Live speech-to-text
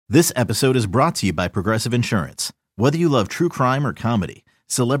This episode is brought to you by Progressive Insurance. Whether you love true crime or comedy,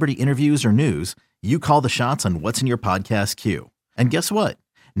 celebrity interviews or news, you call the shots on what's in your podcast queue. And guess what?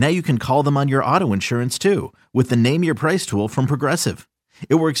 Now you can call them on your auto insurance too with the Name Your Price tool from Progressive.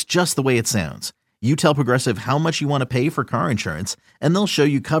 It works just the way it sounds. You tell Progressive how much you want to pay for car insurance, and they'll show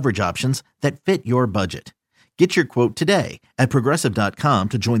you coverage options that fit your budget. Get your quote today at Progressive.com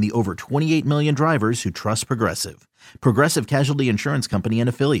to join the over 28 million drivers who trust Progressive. Progressive Casualty Insurance Company and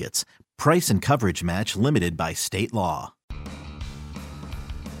Affiliates. Price and coverage match limited by state law.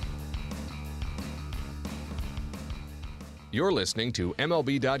 You're listening to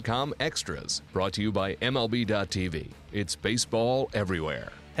MLB.com Extras, brought to you by MLB.tv. It's baseball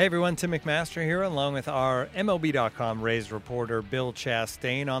everywhere. Hey everyone, Tim McMaster here, along with our MLB.com Rays reporter Bill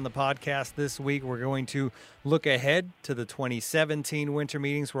Chastain. On the podcast this week, we're going to look ahead to the 2017 winter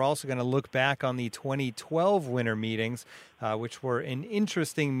meetings. We're also going to look back on the 2012 winter meetings, which were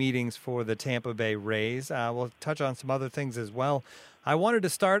interesting meetings for the Tampa Bay Rays. We'll touch on some other things as well. I wanted to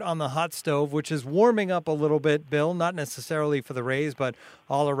start on the hot stove, which is warming up a little bit, Bill, not necessarily for the Rays, but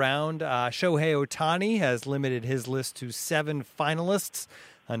all around. Shohei Ohtani has limited his list to 7 finalists.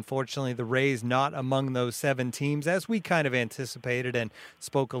 Unfortunately, the Rays not among those 7 teams, as we kind of anticipated and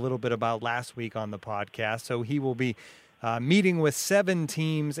spoke a little bit about last week on the podcast. So he will be meeting with 7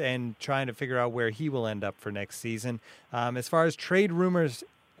 teams and trying to figure out where he will end up for next season. As far as trade rumors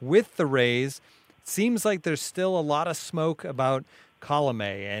with the Rays, it seems like there's still a lot of smoke about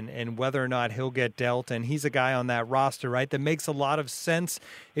Colomé and whether or not he'll get dealt. And he's a guy on that roster, right, that makes a lot of sense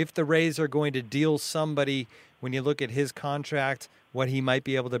if the Rays are going to deal somebody. When you look at his contract, what he might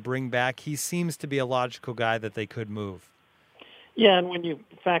be able to bring back, he seems to be a logical guy that they could move. Yeah, and when you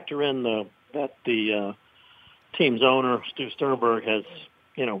factor in that the team's owner, Stu Sternberg, has,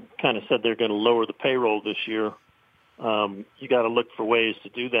 kind of said they're going to lower the payroll this year, you got to look for ways to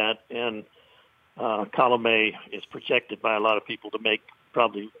do that. And Colomé is projected by a lot of people to make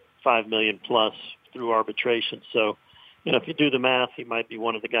probably $5 million plus through arbitration. So, if you do the math, he might be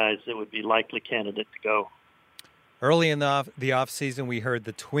one of the guys that would be likely candidate to go. Early in the offseason, we heard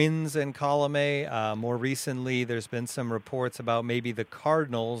the Twins and Colomé. More recently, there's been some reports about maybe the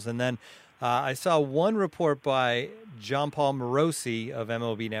Cardinals. And then I saw one report by John Paul Morosi of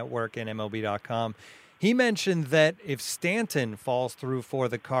MLB Network and MLB.com. He mentioned that if Stanton falls through for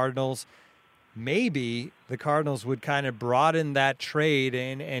the Cardinals, maybe the Cardinals would kind of broaden that trade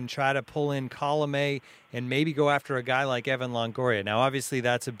and try to pull in Colomé and maybe go after a guy like Evan Longoria. Now, obviously,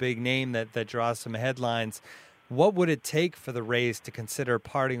 that's a big name that draws some headlines. What would it take for the Rays to consider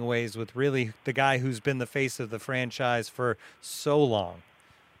parting ways with really the guy who's been the face of the franchise for so long?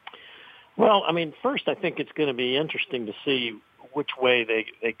 Well, first, I think it's going to be interesting to see which way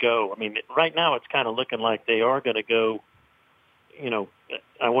they go. Right now it's kind of looking like they are going to go,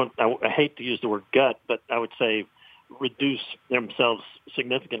 I hate to use the word gut, but I would say reduce themselves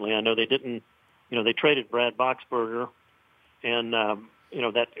significantly. I know they didn't, they traded Brad Boxberger, and,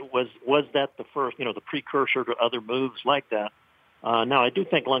 that was that the first, the precursor to other moves like that. Now, I do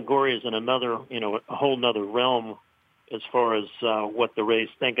think Longoria is in another, a whole nother realm as far as what the Rays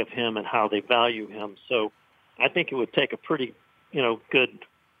think of him and how they value him. So I think it would take a pretty, good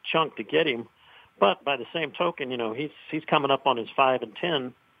chunk to get him. But by the same token, he's coming up on his 5 and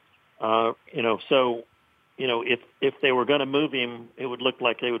 10. So, if they were going to move him, it would look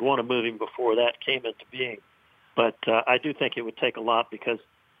like they would want to move him before that came into being. But I do think it would take a lot because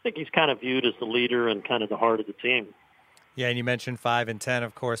I think he's kind of viewed as the leader and kind of the heart of the team. Yeah, and you mentioned 5 and 10,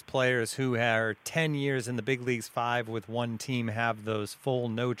 of course. Players who are 10 years in the big leagues, 5 with one team, have those full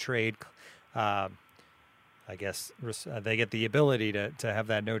no-trade I guess they get the ability to have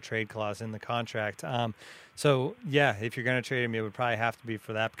that no-trade clause in the contract. So, yeah, if you're going to trade him, it would probably have to be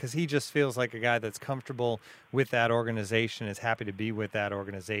for that because he just feels like a guy that's comfortable with that organization, is happy to be with that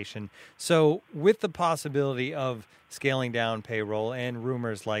organization. So with the possibility of scaling down payroll and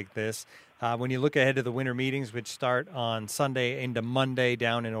rumors like this, when you look ahead to the winter meetings, which start on Sunday into Monday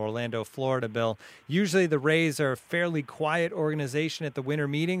down in Orlando, Florida, Bill, usually the Rays are a fairly quiet organization at the winter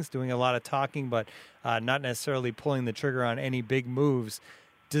meetings, doing a lot of talking, but not necessarily pulling the trigger on any big moves.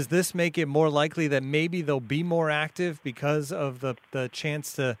 Does this make it more likely that maybe they'll be more active because of the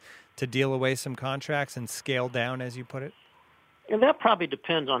chance to deal away some contracts and scale down, as you put it? And that probably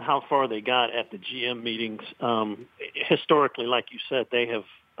depends on how far they got at the GM meetings. Historically, like you said, they have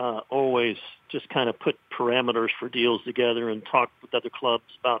always just kind of put parameters for deals together and talked with other clubs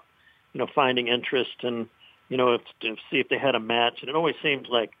about, finding interest and, to see if they had a match. And it always seems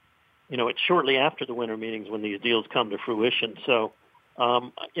like, it's shortly after the winter meetings when these deals come to fruition. So,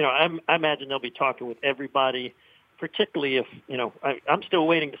 I imagine they'll be talking with everybody, particularly if, I'm still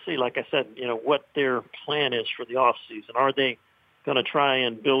waiting to see, like I said, what their plan is for the off season. Are they going to try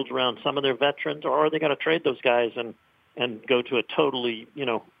and build around some of their veterans, or are they going to trade those guys and go to a totally,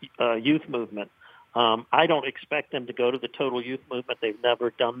 youth movement? I don't expect them to go to the total youth movement. They've never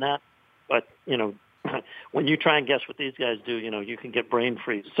done that. But, when you try and guess what these guys do, you can get brain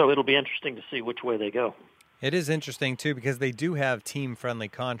freeze. So it'll be interesting to see which way they go. It is interesting, too, because they do have team-friendly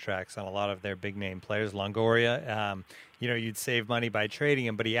contracts on a lot of their big-name players. Longoria, you'd save money by trading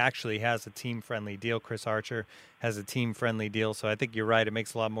him, but he actually has a team-friendly deal. Chris Archer has a team-friendly deal. So I think you're right. It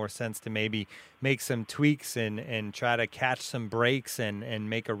makes a lot more sense to maybe make some tweaks and try to catch some breaks and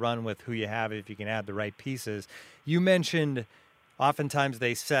make a run with who you have if you can add the right pieces. You mentioned oftentimes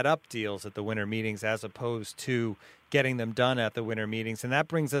they set up deals at the winter meetings as opposed to getting them done at the winter meetings. And that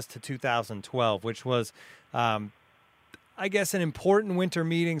brings us to 2012, which was, I guess, an important winter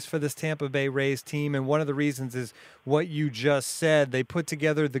meetings for this Tampa Bay Rays team. And one of the reasons is what you just said. They put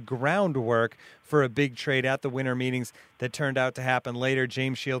together the groundwork for a big trade at the winter meetings that turned out to happen later.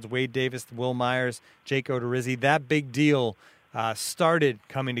 James Shields, Wade Davis, Will Myers, Jake Odorizzi. That big deal started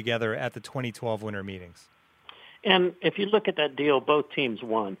coming together at the 2012 winter meetings. And if you look at that deal, both teams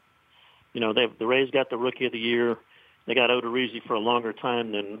won. The Rays got the Rookie of the Year. They got Odorizzi for a longer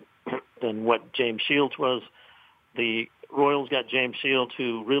time than what James Shields was. The Royals got James Shields,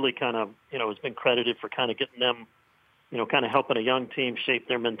 who really kind of, has been credited for kind of getting them, kind of helping a young team shape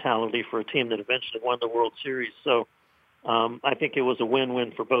their mentality for a team that eventually won the World Series. So I think it was a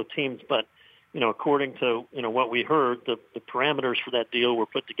win-win for both teams. But, according to, what we heard, the parameters for that deal were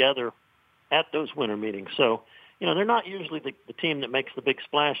put together at those winter meetings. So, they're not usually the team that makes the big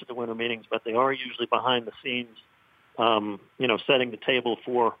splash at the winter meetings, but they are usually behind the scenes, setting the table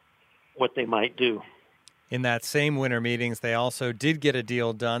for what they might do. In that same winter meetings, they also did get a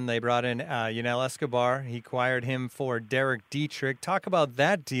deal done. They brought in Yunel Escobar. He acquired him for Derek Dietrich. Talk about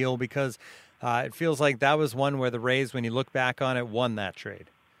that deal, because it feels like that was one where the Rays, when you look back on it, won that trade.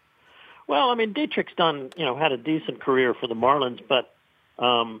 Well, Dietrich's done, had a decent career for the Marlins, but,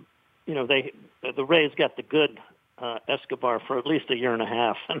 the Rays got the good Escobar for at least a year and a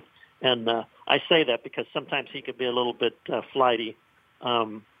half. And I say that because sometimes he could be a little bit flighty.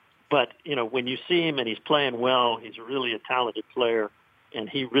 But, when you see him and he's playing well, he's really a talented player, and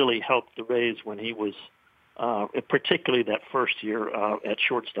he really helped the Rays when he was, particularly that first year at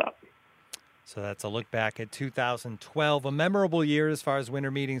shortstop. So that's a look back at 2012, a memorable year as far as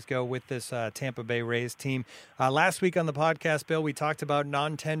winter meetings go with this Tampa Bay Rays team. Last week on the podcast, Bill, we talked about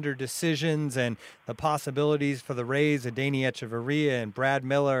non-tender decisions and the possibilities for the Rays, Adeiny Hechavarria and Brad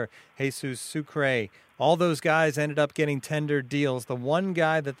Miller, Jesus Sucre. All those guys ended up getting tendered deals. The one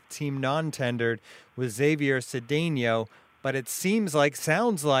guy that the team non-tendered was Xavier Cedeno, but it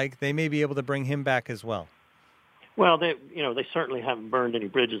sounds like they may be able to bring him back as well. Well, they certainly haven't burned any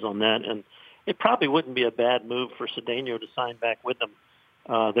bridges on that, and it probably wouldn't be a bad move for Cedeno to sign back with them.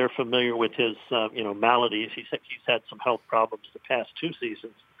 They're familiar with his, maladies. He's had some health problems the past two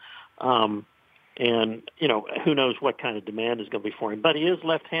seasons. And, who knows what kind of demand is going to be for him. But he is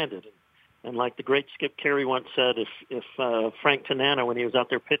left-handed. And like the great Skip Carey once said, if Frank Tanana, when he was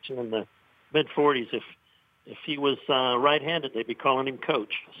out there pitching in the mid-40s, if he was right-handed, they'd be calling him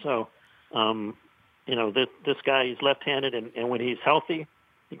coach. So, this guy, he's left-handed, and when he's healthy,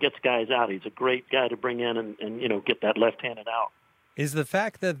 he gets guys out. He's a great guy to bring in and get that left-handed out. Is the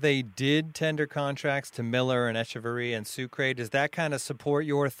fact that they did tender contracts to Miller and Hechavarria and Sucre, does that kind of support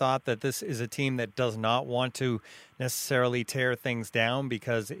your thought that this is a team that does not want to necessarily tear things down,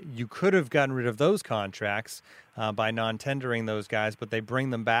 because you could have gotten rid of those contracts by non-tendering those guys, but they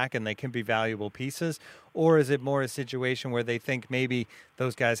bring them back and they can be valuable pieces? Or is it more a situation where they think maybe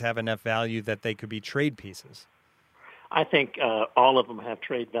those guys have enough value that they could be trade pieces? I think all of them have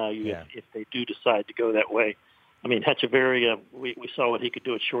trade value if they do decide to go that way. Hechavarria, we saw what he could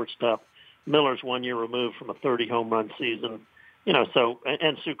do at shortstop. Miller's 1 year removed from a 30 home run season.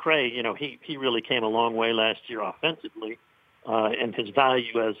 And Sucre, he really came a long way last year offensively, and his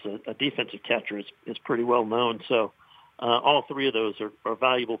value as a defensive catcher is pretty well known. So all three of those are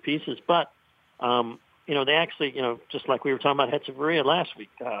valuable pieces. But, they actually, just like we were talking about Hechavarria last week,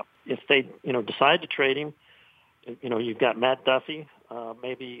 if they, decide to trade him, you've got Matt Duffy,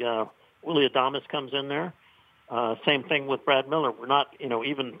 maybe Willie Adames comes in there. Same thing with Brad Miller. We're not,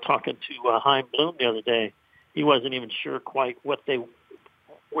 even talking to Chaim Bloom the other day. He wasn't even sure quite where they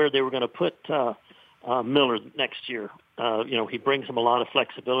were going to put Miller next year. He brings him a lot of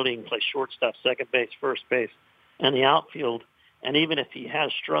flexibility. He can play shortstop, second base, first base, and the outfield. And even if he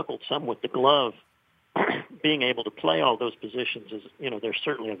has struggled some with the glove, being able to play all those positions is, there's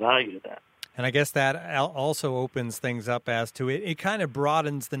certainly a value to that. And I guess that also opens things up as to it kind of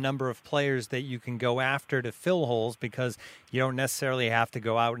broadens the number of players that you can go after to fill holes, because you don't necessarily have to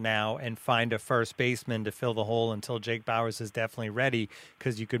go out now and find a first baseman to fill the hole until Jake Bauers is definitely ready,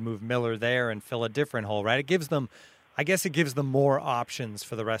 because you could move Miller there and fill a different hole, right? It gives them more options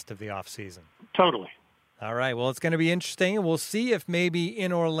for the rest of the offseason. Totally. All right, well, it's going to be interesting. We'll see if maybe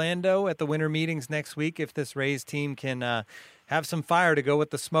in Orlando at the winter meetings next week, if this Rays team can have some fire to go with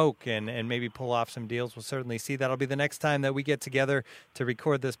the smoke and maybe pull off some deals. We'll certainly see. That'll be the next time that we get together to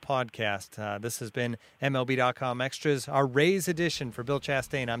record this podcast. This has been MLB.com Extras, our Rays edition. For Bill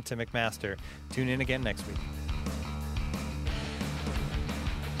Chastain, I'm Tim McMaster. Tune in again next week.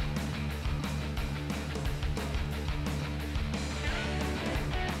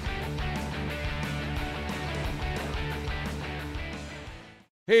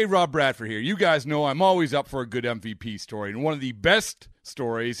 Hey, Rob Bradford here. You guys know I'm always up for a good MVP story, and one of the best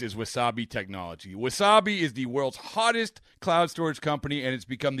stories is Wasabi Technology. Wasabi is the world's hottest cloud storage company, and it's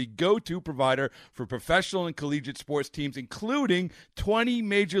become the go-to provider for professional and collegiate sports teams, including 20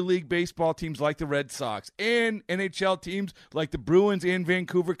 Major League Baseball teams like the Red Sox and NHL teams like the Bruins and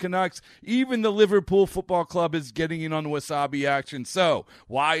Vancouver Canucks. Even the Liverpool Football Club is getting in on the Wasabi action. So,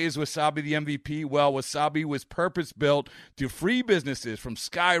 why is Wasabi the MVP? Well, Wasabi was purpose-built to free businesses from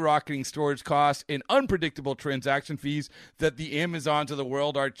skyrocketing storage costs and unpredictable transaction fees that the Amazons of the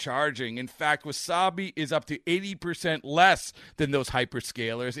world are charging. In fact, Wasabi is up to 80% less than those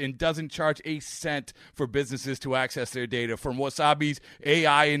hyperscalers and doesn't charge a cent for businesses to access their data. From Wasabi's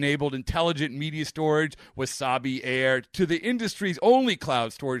AI-enabled intelligent media storage, Wasabi Air, to the industry's only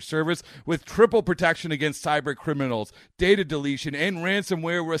cloud storage service with triple protection against cyber criminals, data deletion, and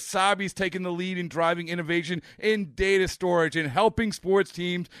ransomware, Wasabi's taken the lead in driving innovation in data storage and helping sports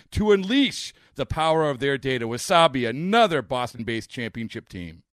teams to unleash the power of their data. Wasabi, another Boston-based championship team.